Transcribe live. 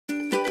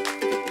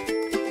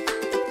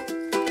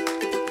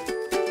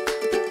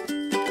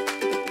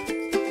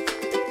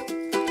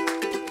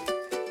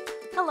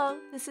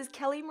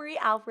Kelly-Marie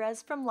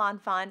Alvarez from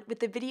Fawn with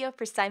the video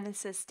for Simon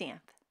Says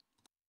Stamp.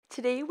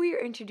 Today we are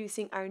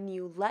introducing our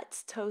new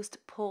Let's Toast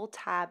Pull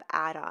Tab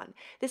add-on.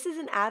 This is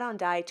an add-on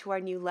die to our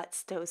new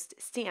Let's Toast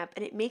stamp,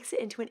 and it makes it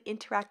into an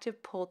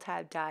interactive pull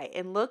tab die.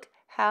 And look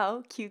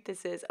how cute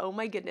this is. Oh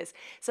my goodness.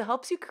 So it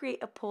helps you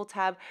create a pull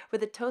tab where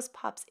the toast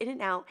pops in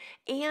and out,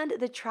 and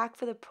the track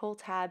for the pull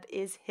tab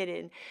is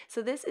hidden.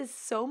 So this is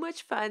so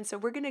much fun. So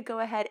we're going to go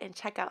ahead and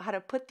check out how to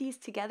put these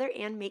together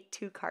and make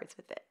 2 cards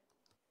with it.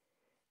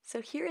 So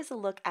here is a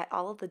look at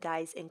all of the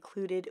dies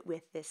included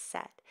with this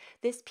set.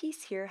 This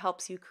piece here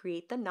helps you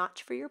create the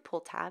notch for your pull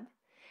tab.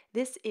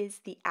 This is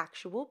the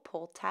actual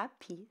pull tab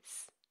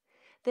piece.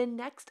 Then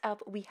next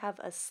up we have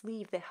a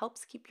sleeve that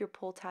helps keep your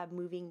pull tab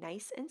moving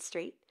nice and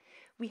straight.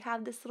 We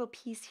have this little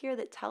piece here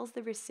that tells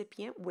the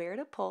recipient where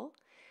to pull.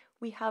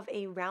 We have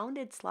a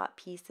rounded slot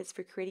piece that's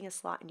for creating a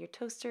slot in your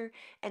toaster,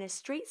 and a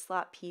straight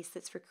slot piece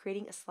that's for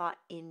creating a slot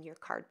in your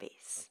card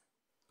base.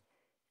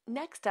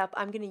 Next up,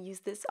 I'm going to use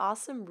this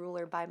awesome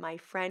ruler by my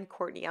friend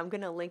Courtney. I'm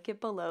going to link it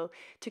below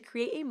to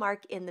create a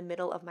mark in the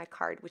middle of my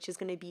card, which is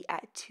going to be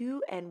at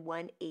 2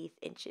 1/8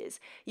 inches.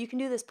 You can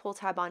do this pull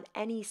tab on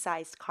any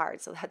sized card,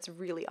 so that's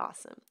really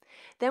awesome.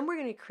 Then we're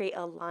going to create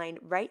a line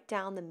right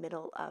down the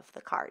middle of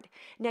the card.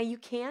 Now you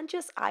can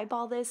just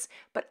eyeball this,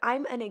 but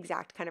I'm an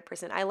exact kind of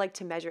person. I like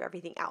to measure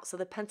everything out, so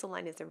the pencil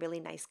line is a really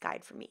nice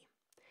guide for me.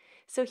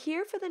 So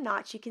here for the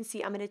notch, you can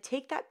see I'm going to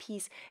take that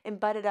piece and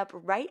butt it up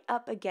right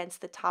up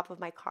against the top of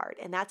my card.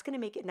 And that's going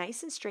to make it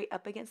nice and straight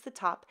up against the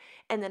top.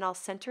 And then I'll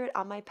center it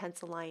on my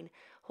pencil line,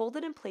 hold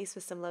it in place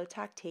with some low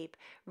tack tape,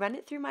 run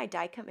it through my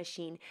die cut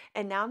machine,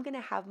 and now I'm going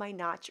to have my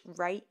notch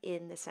right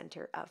in the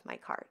center of my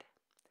card.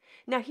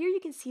 Now here you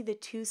can see the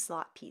 2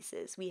 slot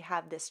pieces. We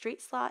have the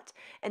straight slot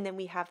and then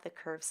we have the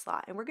curved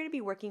slot. And we're going to be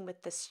working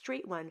with the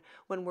straight one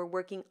when we're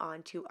working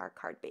onto our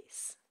card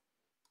base.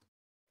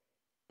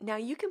 Now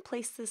you can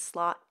place this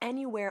slot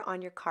anywhere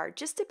on your card,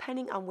 just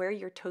depending on where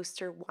your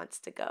toaster wants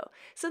to go.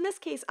 So in this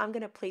case, I'm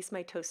going to place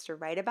my toaster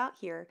right about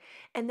here,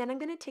 and then I'm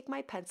going to take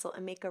my pencil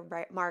and make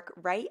a mark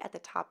right at the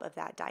top of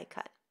that die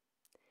cut.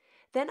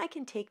 Then I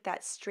can take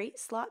that straight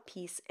slot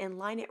piece and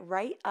line it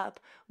right up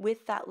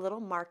with that little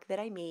mark that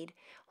I made,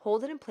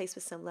 hold it in place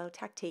with some low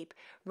tack tape,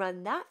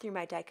 run that through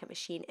my die cut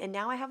machine, and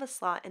now I have a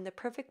slot in the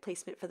perfect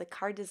placement for the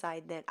card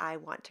design that I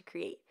want to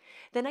create.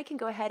 Then I can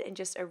go ahead and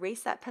just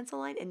erase that pencil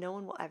line and no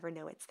one will ever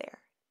know it's there.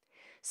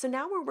 So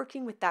now we're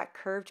working with that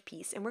curved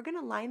piece, and we're going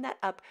to line that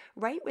up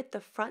right with the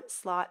front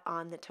slot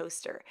on the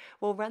toaster.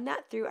 We'll run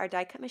that through our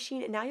die cut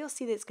machine, and now you'll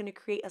see that it's going to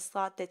create a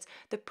slot that's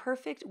the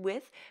perfect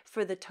width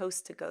for the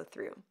toast to go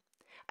through.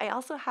 I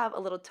also have a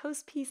little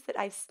toast piece that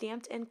I've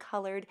stamped and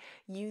colored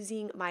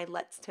using my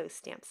Let's Toast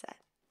stamp set.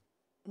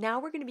 Now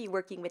we're going to be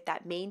working with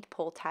that main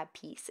pull tab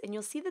piece, and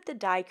you'll see that the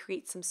die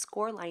creates some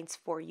score lines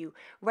for you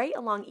right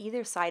along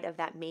either side of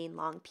that main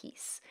long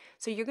piece.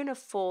 So you're going to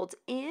fold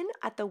in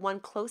at the one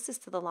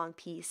closest to the long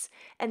piece,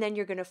 and then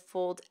you're going to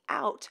fold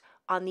out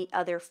on the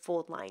other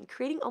fold line,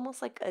 creating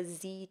almost like a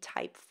Z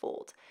type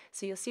fold.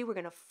 So you'll see we're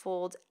going to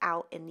fold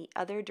out in the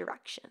other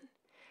direction.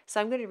 So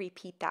I'm going to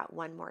repeat that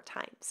one more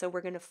time. So we're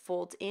going to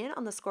fold in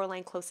on the score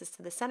line closest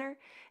to the center,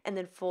 and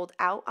then fold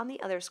out on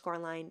the other score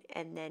line,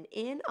 and then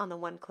in on the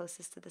one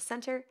closest to the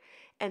center,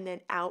 and then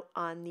out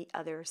on the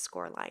other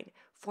score line,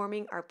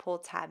 forming our pull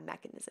tab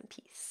mechanism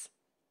piece.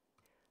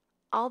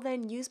 I'll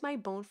then use my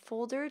bone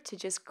folder to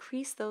just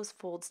crease those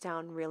folds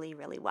down really,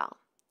 really well.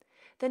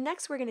 Then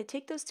next we're going to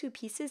take those 2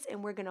 pieces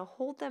and we're going to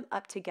hold them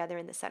up together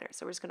in the center.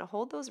 So we're just going to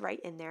hold those right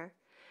in there,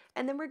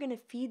 and then we're going to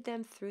feed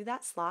them through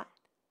that slot,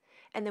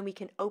 and then we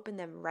can open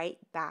them right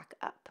back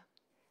up.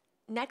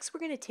 Next, we're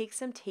going to take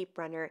some tape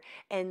runner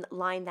and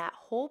line that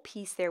whole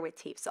piece there with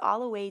tape, so all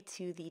the way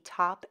to the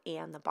top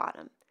and the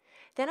bottom.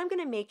 Then I'm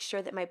going to make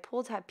sure that my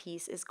pull tab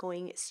piece is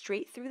going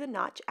straight through the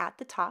notch at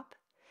the top,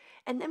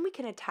 and then we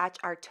can attach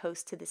our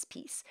toast to this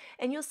piece.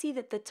 And you'll see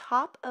that the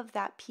top of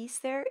that piece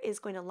there is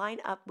going to line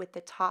up with the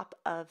top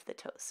of the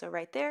toast. So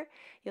right there,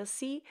 you'll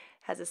see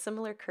has a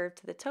similar curve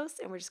to the toast,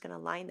 and we're just going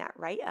to line that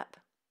right up.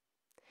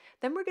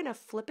 Then we're going to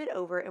flip it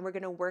over and we're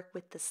going to work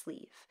with the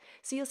sleeve.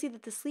 So you'll see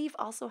that the sleeve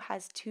also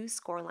has 2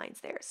 score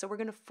lines there. So we're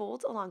going to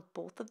fold along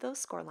both of those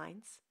score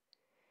lines.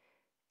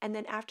 And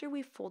then after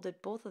we've folded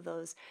both of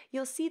those,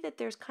 you'll see that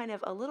there's kind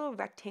of a little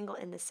rectangle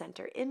in the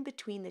center in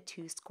between the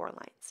 2 score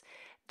lines.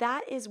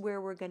 That is where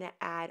we're going to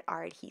add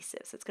our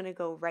adhesive. So it's going to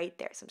go right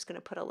there. So I'm just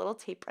going to put a little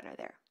tape runner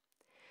there.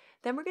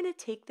 Then we're going to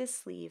take this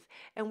sleeve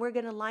and we're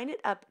going to line it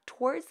up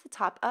towards the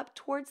top, up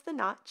towards the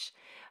notch,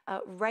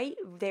 right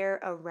there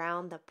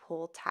around the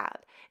pull tab.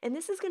 And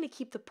this is going to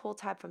keep the pull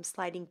tab from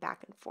sliding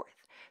back and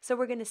forth. So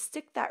we're going to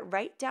stick that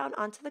right down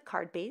onto the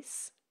card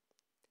base.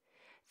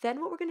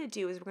 Then what we're going to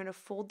do is we're going to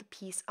fold the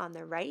piece on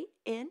the right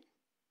in,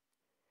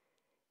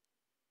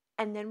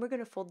 and then we're going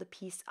to fold the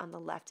piece on the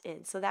left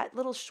in. So that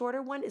little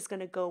shorter one is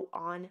going to go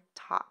on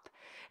top.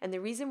 And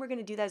the reason we're going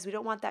to do that is we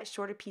don't want that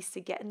shorter piece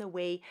to get in the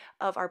way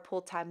of our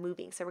pull tab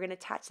moving. So we're going to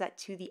attach that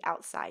to the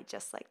outside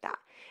just like that.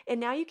 And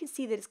now you can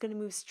see that it's going to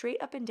move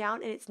straight up and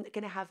down, and it's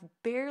going to have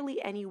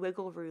barely any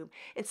wiggle room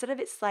instead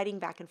of it sliding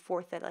back and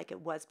forth like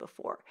it was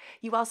before.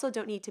 You also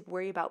don't need to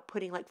worry about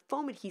putting like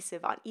foam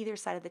adhesive on either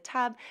side of the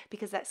tab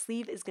because that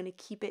sleeve is going to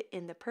keep it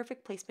in the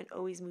perfect placement,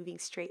 always moving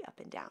straight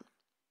up and down.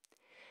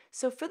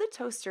 So for the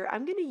toaster,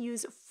 I'm going to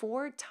use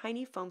 4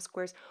 tiny foam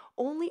squares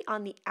only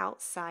on the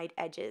outside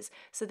edges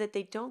so that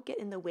they don't get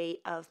in the way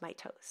of my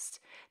toast.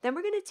 Then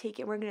we're going to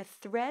take it, we're going to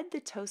thread the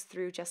toast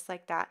through just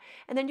like that,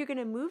 and then you're going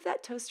to move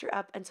that toaster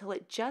up until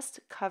it just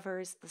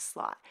covers the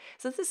slot.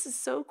 So this is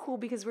so cool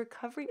because we're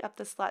covering up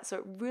the slot so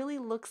it really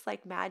looks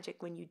like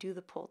magic when you do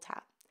the pull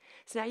tab.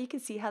 So now you can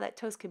see how that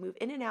toast can move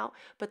in and out,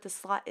 but the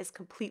slot is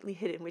completely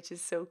hidden, which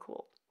is so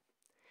cool.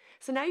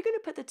 So now you're going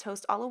to put the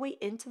toast all the way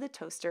into the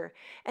toaster,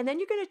 and then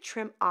you're going to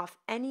trim off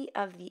any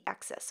of the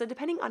excess. So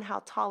depending on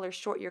how tall or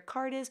short your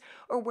card is,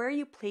 or where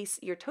you place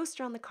your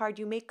toaster on the card,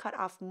 you may cut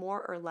off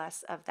more or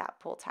less of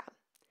that pull tab.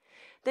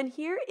 Then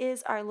here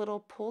is our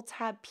little pull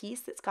tab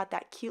piece that's got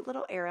that cute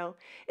little arrow.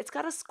 It's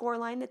got a score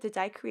line that the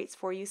die creates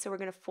for you, so we're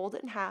going to fold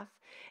it in half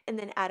and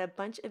then add a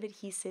bunch of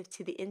adhesive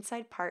to the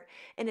inside part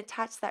and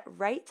attach that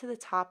right to the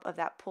top of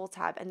that pull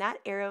tab. And that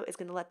arrow is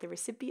going to let the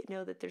recipient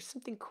know that there's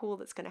something cool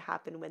that's going to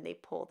happen when they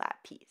pull that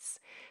piece.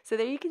 So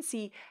there you can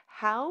see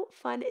how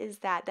fun is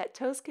that. That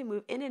toast can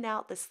move in and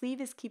out. The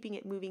sleeve is keeping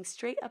it moving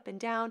straight up and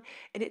down,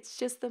 and it's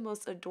just the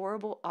most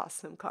adorable,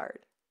 awesome card.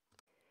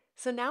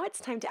 So now it's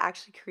time to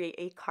actually create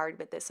a card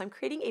with this. So I'm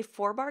creating a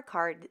 4-bar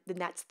card, and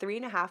that's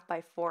 3.5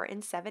 by 4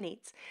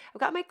 7/8. I've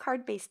got my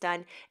card base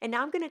done, and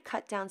now I'm going to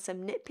cut down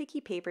some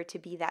nitpicky paper to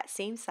be that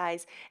same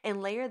size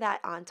and layer that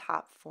on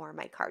top for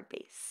my card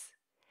base.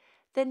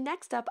 Then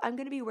next up, I'm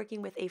going to be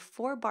working with a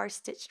 4-bar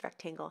stitched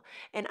rectangle,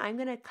 and I'm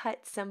going to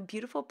cut some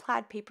beautiful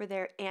plaid paper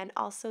there and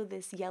also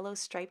this yellow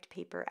striped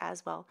paper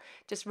as well.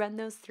 Just run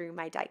those through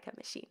my die cut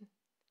machine.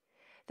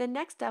 Then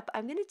next up,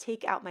 I'm going to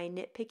take out my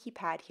nitpicky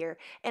pad here,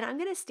 and I'm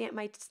going to stamp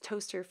my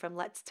toaster from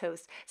Let's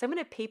Toast. So I'm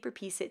going to paper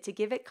piece it to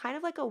give it kind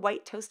of like a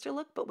white toaster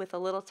look, but with a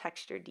little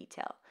texture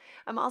detail.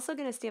 I'm also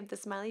going to stamp the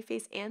smiley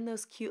face and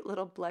those cute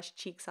little blush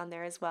cheeks on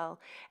there as well,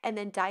 and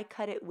then die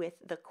cut it with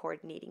the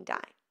coordinating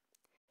die.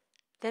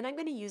 Then I'm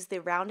going to use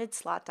the rounded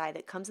slot die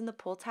that comes in the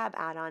pull tab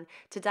add-on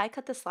to die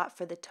cut the slot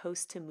for the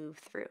toast to move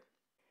through.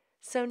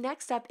 So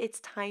next up, it's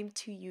time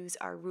to use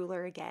our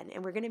ruler again,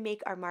 and we're going to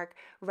make our mark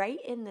right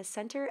in the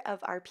center of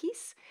our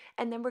piece,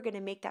 and then we're going to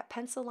make that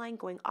pencil line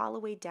going all the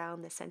way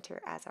down the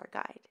center as our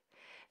guide.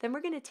 Then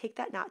we're going to take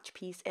that notch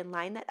piece and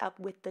line that up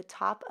with the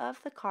top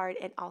of the card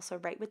and also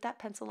right with that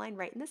pencil line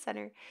right in the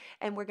center,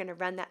 and we're going to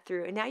run that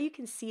through. And now you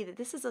can see that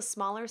this is a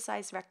smaller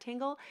size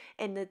rectangle,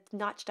 and the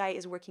notch die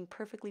is working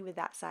perfectly with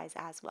that size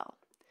as well.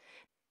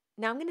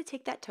 Now I'm going to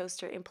take that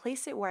toaster and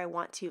place it where I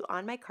want to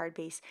on my card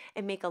base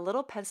and make a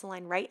little pencil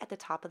line right at the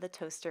top of the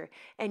toaster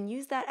and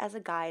use that as a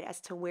guide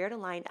as to where to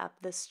line up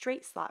the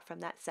straight slot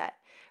from that set.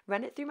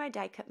 Run it through my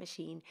die cut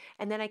machine,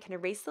 and then I can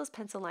erase those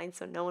pencil lines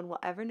so no one will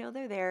ever know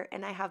they're there,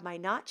 and I have my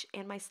notch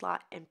and my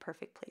slot in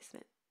perfect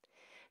placement.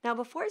 Now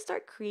before I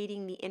start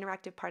creating the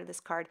interactive part of this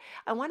card,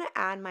 I want to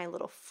add my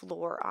little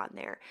floor on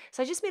there.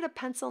 So I just made a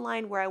pencil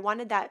line where I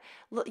wanted that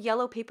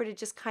yellow paper to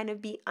just kind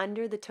of be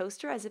under the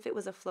toaster as if it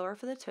was a floor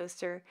for the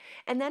toaster.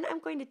 And then I'm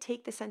going to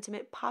take the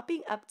sentiment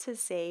popping up to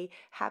say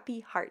Happy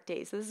Heart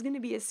Day. So this is going to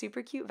be a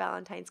super cute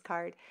Valentine's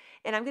card,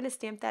 and I'm going to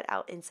stamp that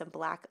out in some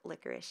black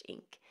licorice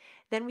ink.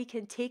 Then we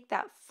can take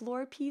that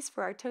floor piece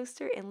for our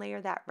toaster and layer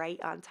that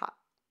right on top.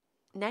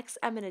 Next,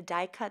 I'm going to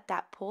die cut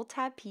that pull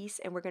tab piece,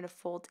 and we're going to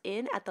fold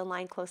in at the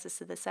line closest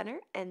to the center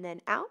and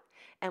then out,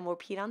 and we'll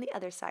repeat on the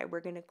other side. We're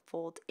going to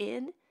fold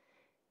in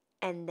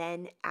and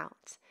then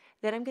out.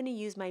 Then I'm going to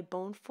use my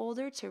bone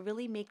folder to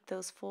really make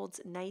those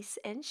folds nice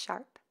and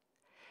sharp.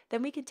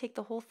 Then we can take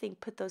the whole thing,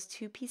 put those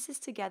two pieces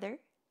together,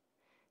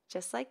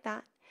 just like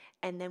that,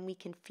 and then we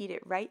can feed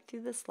it right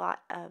through the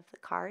slot of the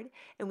card,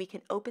 and we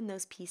can open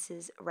those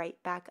pieces right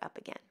back up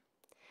again.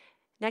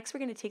 Next,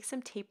 we're going to take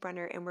some tape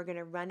runner and we're going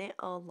to run it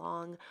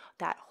along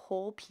that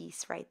whole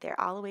piece right there,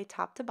 all the way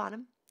top to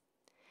bottom.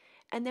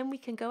 And then we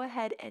can go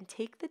ahead and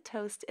take the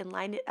toast and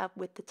line it up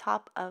with the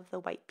top of the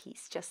white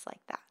piece, just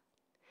like that.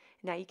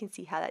 Now you can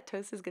see how that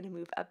toast is going to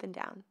move up and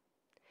down.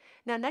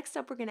 Now next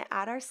up, we're going to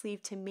add our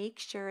sleeve to make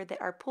sure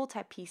that our pull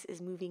tab piece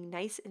is moving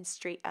nice and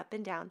straight up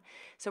and down.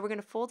 So we're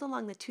going to fold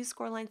along the 2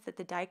 score lines that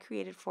the die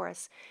created for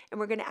us, and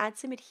we're going to add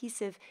some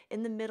adhesive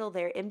in the middle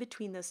there, in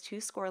between those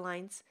 2 score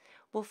lines.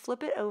 We'll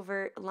flip it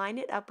over, line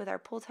it up with our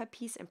pull tab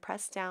piece and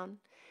press down.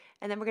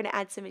 And then we're going to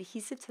add some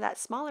adhesive to that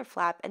smaller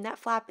flap, and that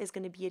flap is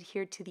going to be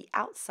adhered to the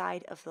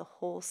outside of the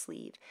whole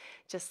sleeve,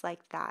 just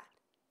like that.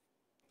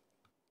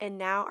 And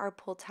now our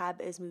pull tab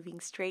is moving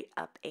straight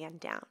up and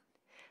down.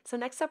 So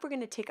next up, we're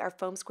going to take our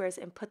foam squares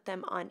and put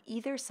them on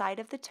either side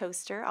of the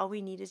toaster. All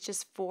we need is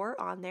just 4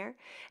 on there.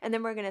 And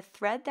then we're going to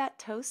thread that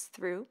toast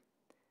through.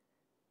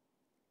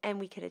 and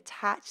we could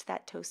attach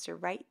that toaster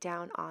right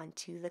down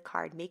onto the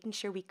card, making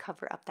sure we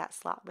cover up that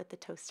slot with the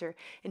toaster.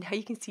 And now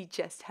you can see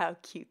just how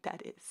cute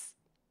that is.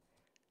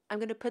 I'm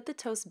going to put the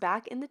toast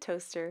back in the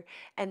toaster,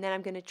 and then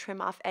I'm going to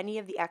trim off any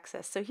of the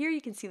excess. So here you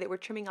can see that we're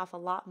trimming off a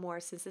lot more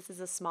since this is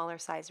a smaller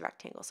size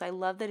rectangle. So I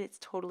love that it's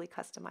totally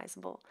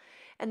customizable.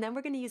 And then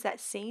we're going to use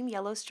that same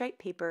yellow striped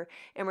paper,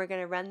 and we're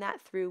going to run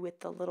that through with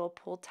the little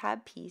pull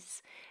tab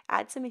piece,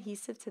 add some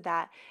adhesive to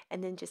that,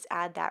 and then just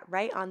add that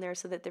right on there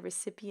so that the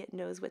recipient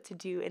knows what to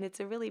do. And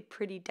it's a really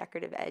pretty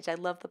decorative edge. I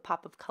love the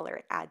pop of color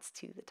it adds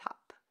to the top.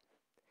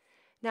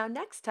 Now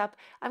next up,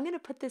 I'm going to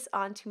put this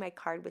onto my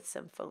card with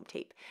some foam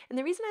tape. And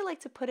the reason I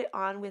like to put it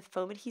on with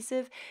foam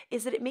adhesive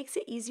is that it makes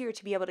it easier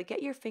to be able to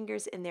get your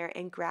fingers in there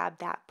and grab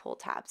that pull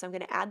tab. So I'm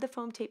going to add the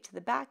foam tape to the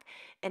back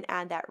and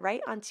add that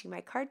right onto my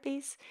card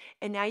base.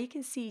 And now you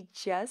can see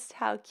just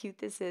how cute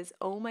this is.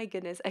 Oh my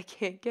goodness, I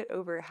can't get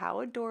over how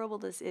adorable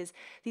this is.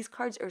 These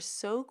cards are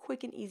so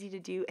quick and easy to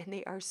do, and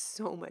they are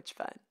so much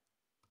fun.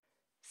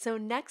 So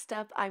next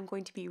up, I'm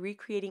going to be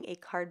recreating a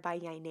card by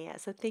Yainea.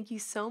 So thank you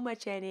so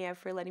much, Yainea,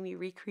 for letting me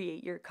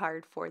recreate your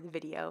card for the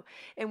video.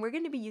 And we're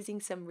going to be using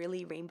some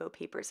really rainbow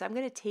paper. So I'm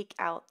going to take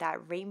out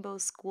that rainbow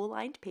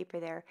school-lined paper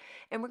there,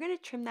 and we're going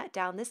to trim that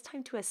down, this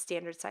time to a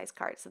standard size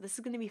card. So this is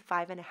going to be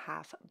 5.5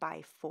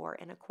 by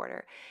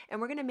 4.25.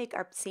 And we're going to make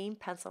our same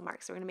pencil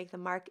mark. So we're going to make the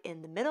mark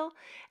in the middle,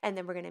 and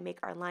then we're going to make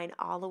our line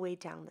all the way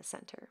down the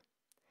center.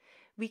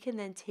 We can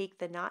then take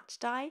the notch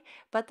die,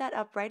 butt that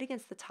up right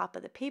against the top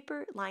of the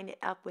paper, line it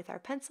up with our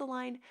pencil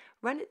line,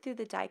 run it through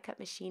the die cut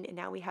machine, and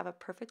now we have a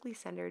perfectly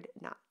centered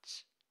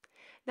notch.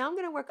 Now I'm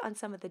going to work on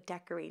some of the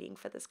decorating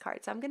for this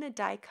card. So I'm going to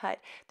die cut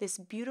this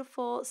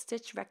beautiful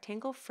stitched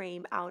rectangle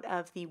frame out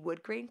of the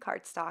wood grain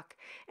cardstock.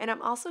 And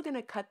I'm also going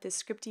to cut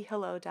this Scripty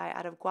Hello die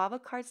out of guava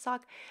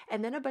cardstock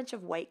and then a bunch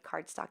of white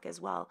cardstock as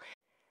well.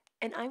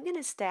 And I'm going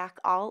to stack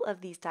all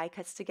of these die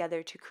cuts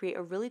together to create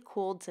a really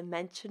cool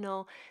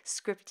dimensional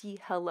Scripty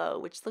Hello,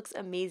 which looks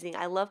amazing.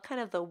 I love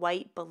kind of the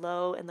white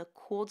below and the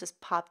cool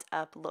just popped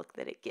up look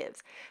that it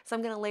gives. So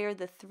I'm going to layer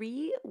the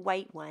 3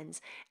 white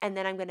ones, and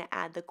then I'm going to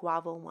add the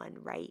guava one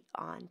right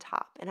on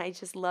top. And I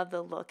just love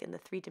the look and the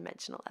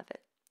 3-dimensional of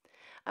it.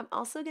 I'm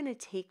also going to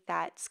take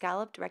that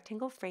scalloped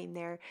rectangle frame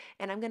there,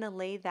 and I'm going to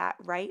lay that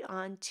right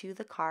onto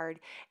the card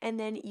and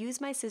then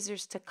use my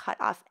scissors to cut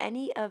off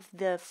any of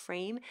the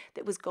frame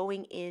that was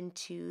going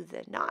into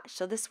the notch.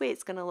 So this way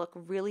it's going to look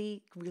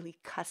really, really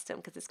custom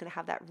because it's going to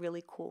have that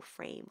really cool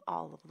frame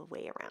all the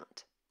way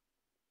around.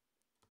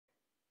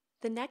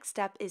 The next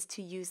step is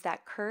to use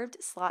that curved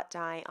slot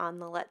die on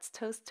the Let's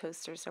Toast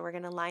toaster. So we're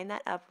going to line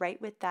that up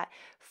right with that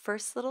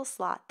first little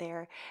slot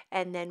there,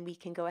 and then we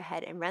can go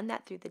ahead and run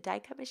that through the die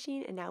cut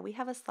machine, and now we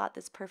have a slot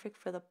that's perfect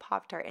for the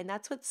Pop-Tart. And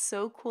that's what's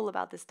so cool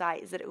about this die,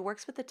 is that it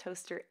works with the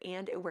toaster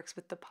and it works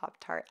with the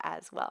Pop-Tart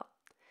as well.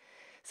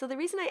 So the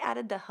reason I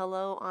added the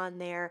hello on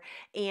there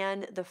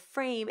and the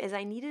frame is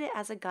I needed it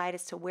as a guide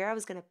as to where I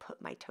was going to put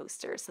my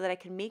toaster so that I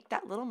can make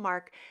that little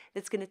mark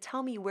that's going to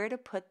tell me where to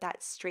put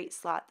that straight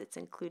slot that's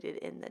included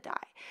in the die.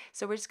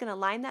 So we're just going to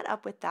line that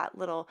up with that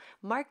little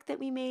mark that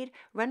we made,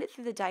 run it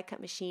through the die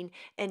cut machine,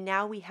 and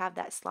now we have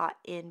that slot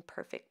in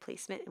perfect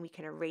placement, and we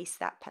can erase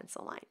that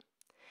pencil line.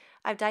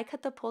 I've die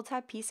cut the pull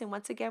tab piece, and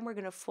once again we're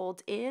going to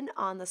fold in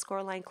on the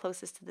score line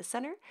closest to the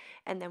center,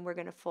 and then we're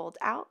going to fold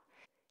out.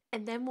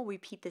 And then we'll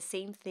repeat the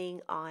same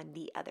thing on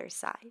the other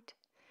side.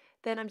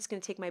 Then I'm just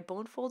going to take my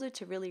bone folder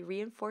to really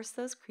reinforce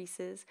those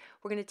creases.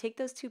 We're going to take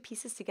those 2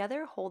 pieces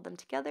together, hold them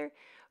together,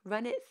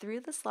 run it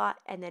through the slot,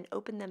 and then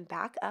open them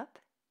back up.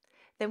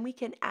 Then we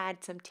can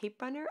add some tape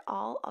runner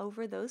all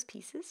over those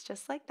pieces,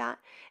 just like that.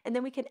 And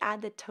then we can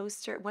add the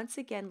toaster, once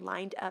again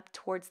lined up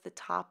towards the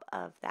top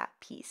of that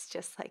piece,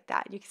 just like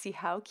that. And you can see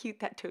how cute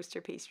that toaster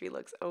pastry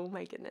looks. Oh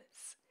my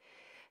goodness.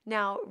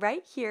 Now,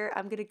 right here,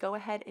 I'm going to go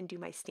ahead and do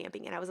my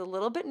stamping. And I was a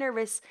little bit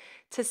nervous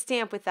to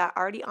stamp with that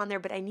already on there,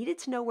 but I needed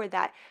to know where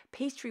that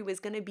pastry was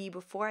going to be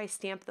before I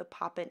stamped the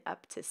Poppin'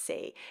 Up to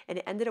Say. And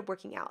it ended up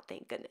working out,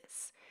 thank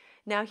goodness.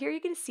 Now here you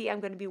can see I'm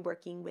going to be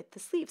working with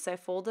the sleeve. So I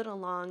folded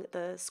along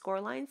the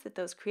score lines that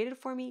those created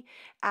for me,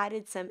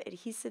 added some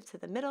adhesive to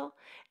the middle,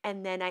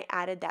 and then I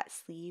added that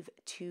sleeve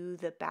to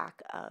the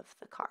back of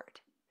the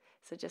card.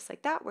 So just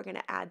like that, we're going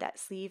to add that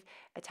sleeve,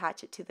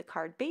 attach it to the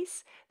card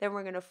base, then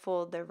we're going to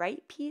fold the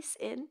right piece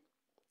in,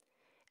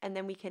 and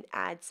then we can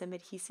add some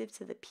adhesive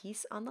to the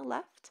piece on the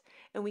left,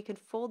 and we can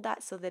fold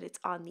that so that it's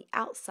on the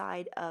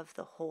outside of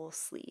the whole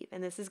sleeve.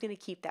 And this is going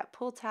to keep that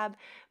pull tab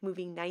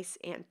moving nice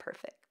and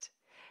perfect.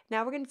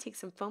 Now we're going to take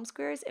some foam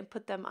squares and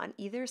put them on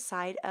either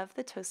side of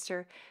the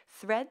toaster,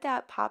 thread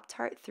that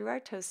Pop-Tart through our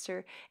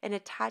toaster, and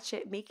attach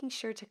it, making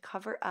sure to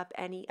cover up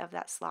any of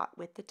that slot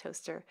with the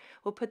toaster.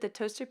 We'll put the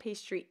toaster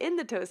pastry in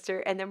the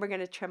toaster, and then we're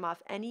going to trim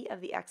off any of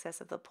the excess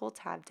of the pull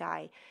tab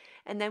die.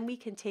 And then we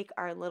can take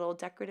our little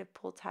decorative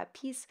pull tab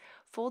piece,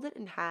 fold it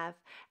in half,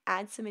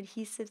 add some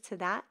adhesive to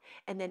that,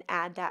 and then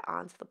add that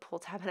onto the pull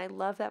tab. And I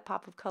love that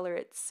pop of color.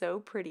 It's so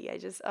pretty.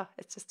 It's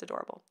just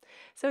adorable.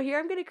 So here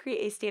I'm going to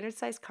create a standard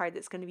size card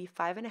that's going to be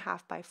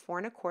 5.5 by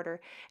 4.25.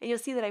 And you'll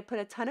see that I put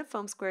a ton of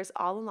foam squares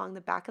all along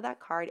the back of that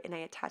card, and I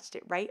attached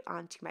it right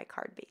onto my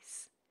card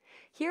base.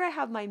 Here I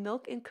have my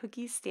milk and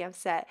cookies stamp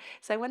set,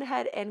 so I went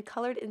ahead and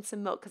colored in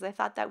some milk because I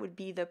thought that would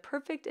be the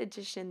perfect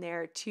addition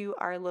there to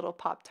our little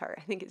Pop-Tart.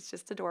 I think it's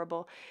just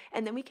adorable.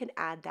 And then we can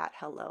add that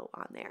hello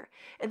on there.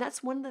 And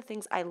that's one of the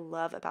things I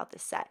love about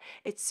this set.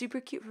 It's super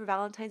cute for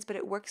Valentine's, but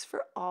it works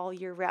for all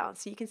year round.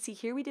 So you can see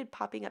here we did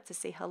popping up to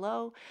say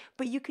hello,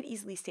 but you could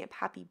easily stamp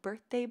happy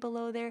birthday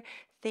below there,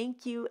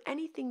 thank you,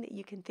 anything that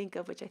you can think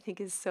of, which I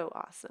think is so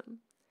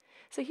awesome.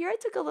 So here I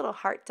took a little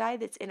heart die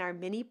that's in our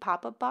mini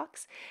pop-up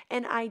box,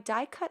 and I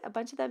die cut a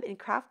bunch of them in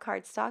craft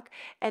cardstock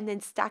and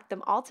then stacked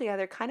them all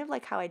together, kind of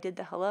like how I did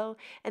the hello,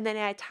 and then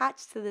I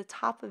attached to the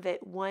top of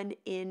it one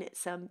in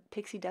some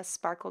pixie dust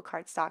sparkle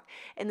cardstock,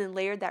 and then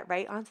layered that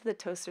right onto the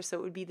toaster so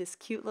it would be this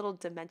cute little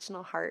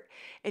dimensional heart.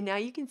 And now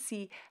you can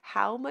see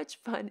how much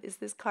fun is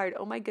this card.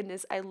 Oh my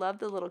goodness, I love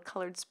the little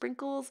colored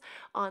sprinkles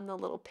on the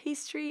little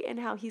pastry and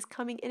how he's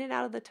coming in and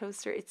out of the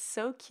toaster. It's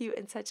so cute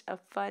and such a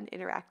fun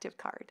interactive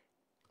card.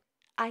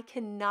 I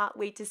cannot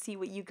wait to see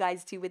what you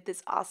guys do with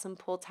this awesome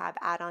pull tab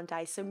add-on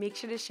die, so make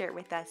sure to share it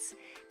with us.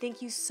 Thank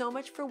you so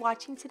much for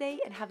watching today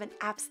and have an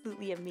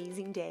absolutely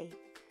amazing day.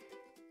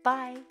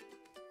 Bye!